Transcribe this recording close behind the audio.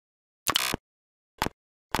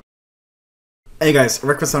Hey guys,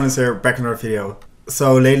 Request here, back in another video.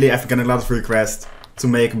 So lately I've been getting a lot of requests to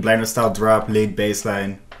make a blender style drop, lead,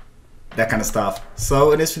 bassline, that kind of stuff.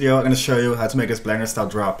 So in this video I'm going to show you how to make this blender style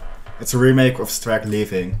drop. It's a remake of the track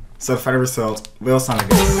Leaving. So the final result will sound like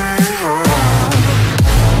this.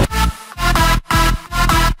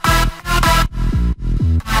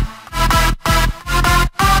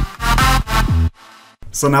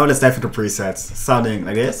 So now let's dive into presets, sounding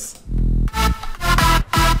like this.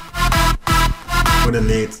 With the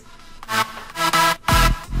lead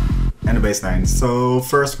and the bass line. So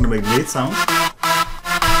first we're gonna make the lead sound.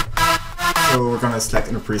 So we're gonna select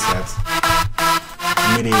in the preset.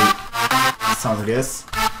 MIDI sounds like this.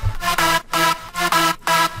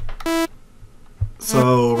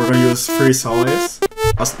 So we're gonna use three saw waves.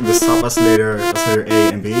 The sub oscillator, oscillator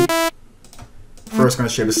A and B. First gonna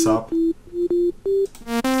shape the sub.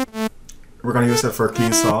 We're gonna use that for a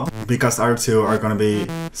clean saw because the other two are gonna be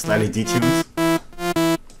slightly detuned.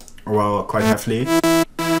 Well, quite heavily.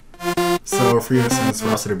 So 3 resonance for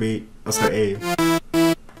oscillator B, oscillator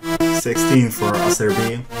A, 16 for oscillator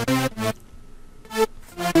B.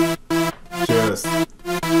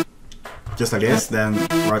 Just like this. Then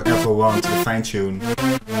right F1 to the fine tune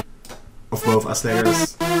of both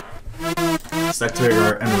oscillators. Stack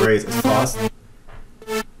trigger and the rate is fast. As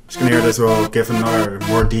you can hear, this will give another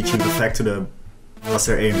more detuned effect to the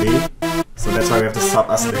oscillator A and B. So that's why we have the sub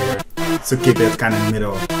oscillator to keep it kind of in the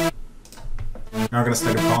middle. Now we're gonna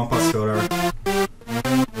select the bomb pass filter.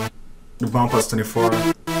 The bomb pass 24.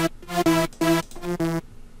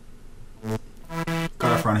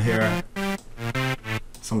 Cut off around here.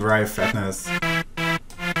 Some drive fatness.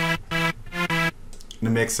 The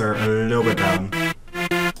mixer a little bit down.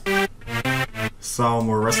 Some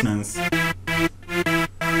more resonance.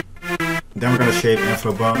 Then we're gonna shape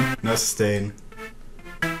envelope bone, no sustain.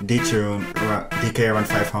 Detune, decay around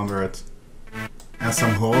 500. And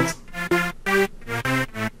some hold.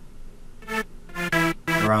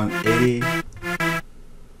 Around 80.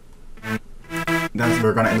 Then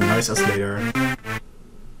we're gonna add the noise oscillator.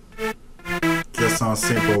 Just some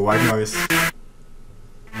simple white noise.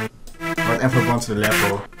 Right envelope one to the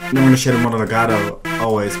level. Then we're gonna shade the mono legato,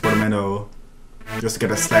 always portamento, just to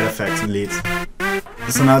get a slight effect in the lead.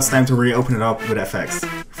 So now it's time to reopen it up with effects.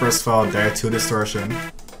 First of all, Layer 2 distortion.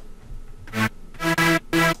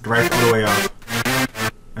 Drive all the way up.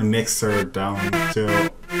 And mixer down to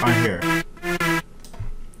on here.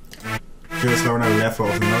 Just lower the level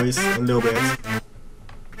of the noise a little bit.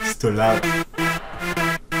 It's too loud.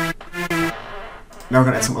 Now we're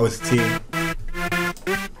gonna add some OTT. You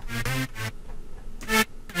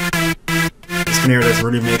can hear this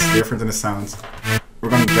really makes a difference in the sound. We're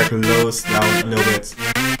gonna drag the lows down a little bit.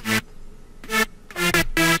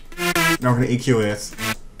 Now we're gonna EQ it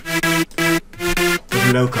with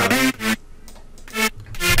a low cut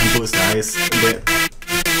and boost the highs a bit.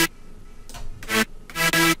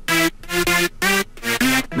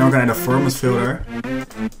 Now we're gonna add a formless filter,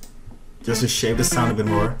 just to shape the sound a bit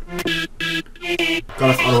more. Cut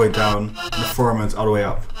off all the way down, the formant all the way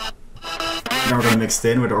up. Now we're gonna mix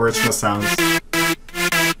it in with the original sounds.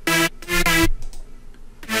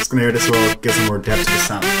 Just gonna hear this will give some more depth to the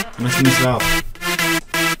sound. And let's finish it off.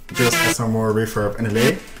 Just add some more reverb and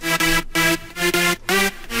delay.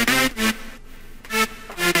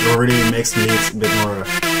 It really makes the leads a bit more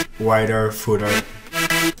wider, fuller,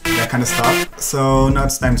 that kind of stuff. So now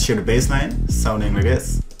it's time to shape the bass line, sounding like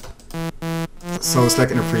this. So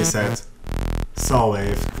select in the preset, saw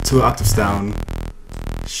wave, 2 octaves down,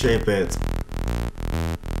 shape it,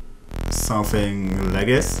 something like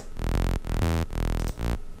this.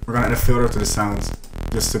 We're gonna add a filter to the sound,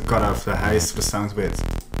 just to cut off the highs of the sound bit.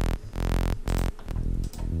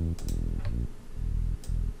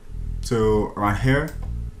 To around here.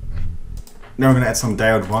 Then we're gonna add some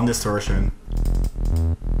diode 1 distortion.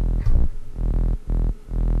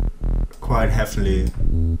 Quite heavily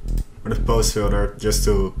with a post filter just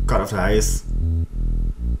to cut off the highs.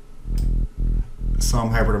 Some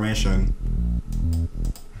hyperdimension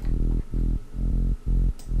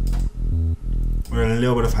with a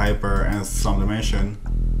little bit of hyper and some dimension.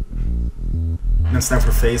 And it's time for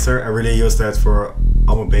the phaser. I really use that for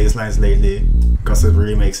all my bass lines lately because it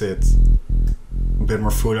really makes it a bit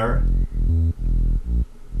more fuller.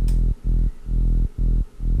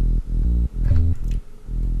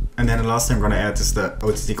 And then the last thing I'm gonna add is the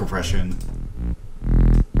OTT compression.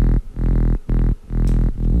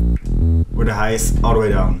 With the highs all the way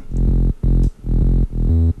down.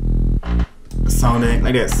 Sounding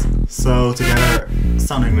like this. So together,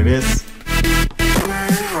 sounding like this.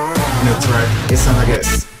 And the track, it sounds like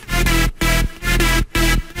this.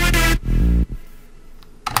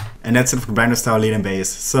 and that's sort of a band style lead and bass.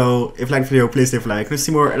 So if you like the video, please leave a like, and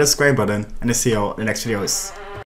see more, hit the subscribe button, and I'll see you all in the next videos.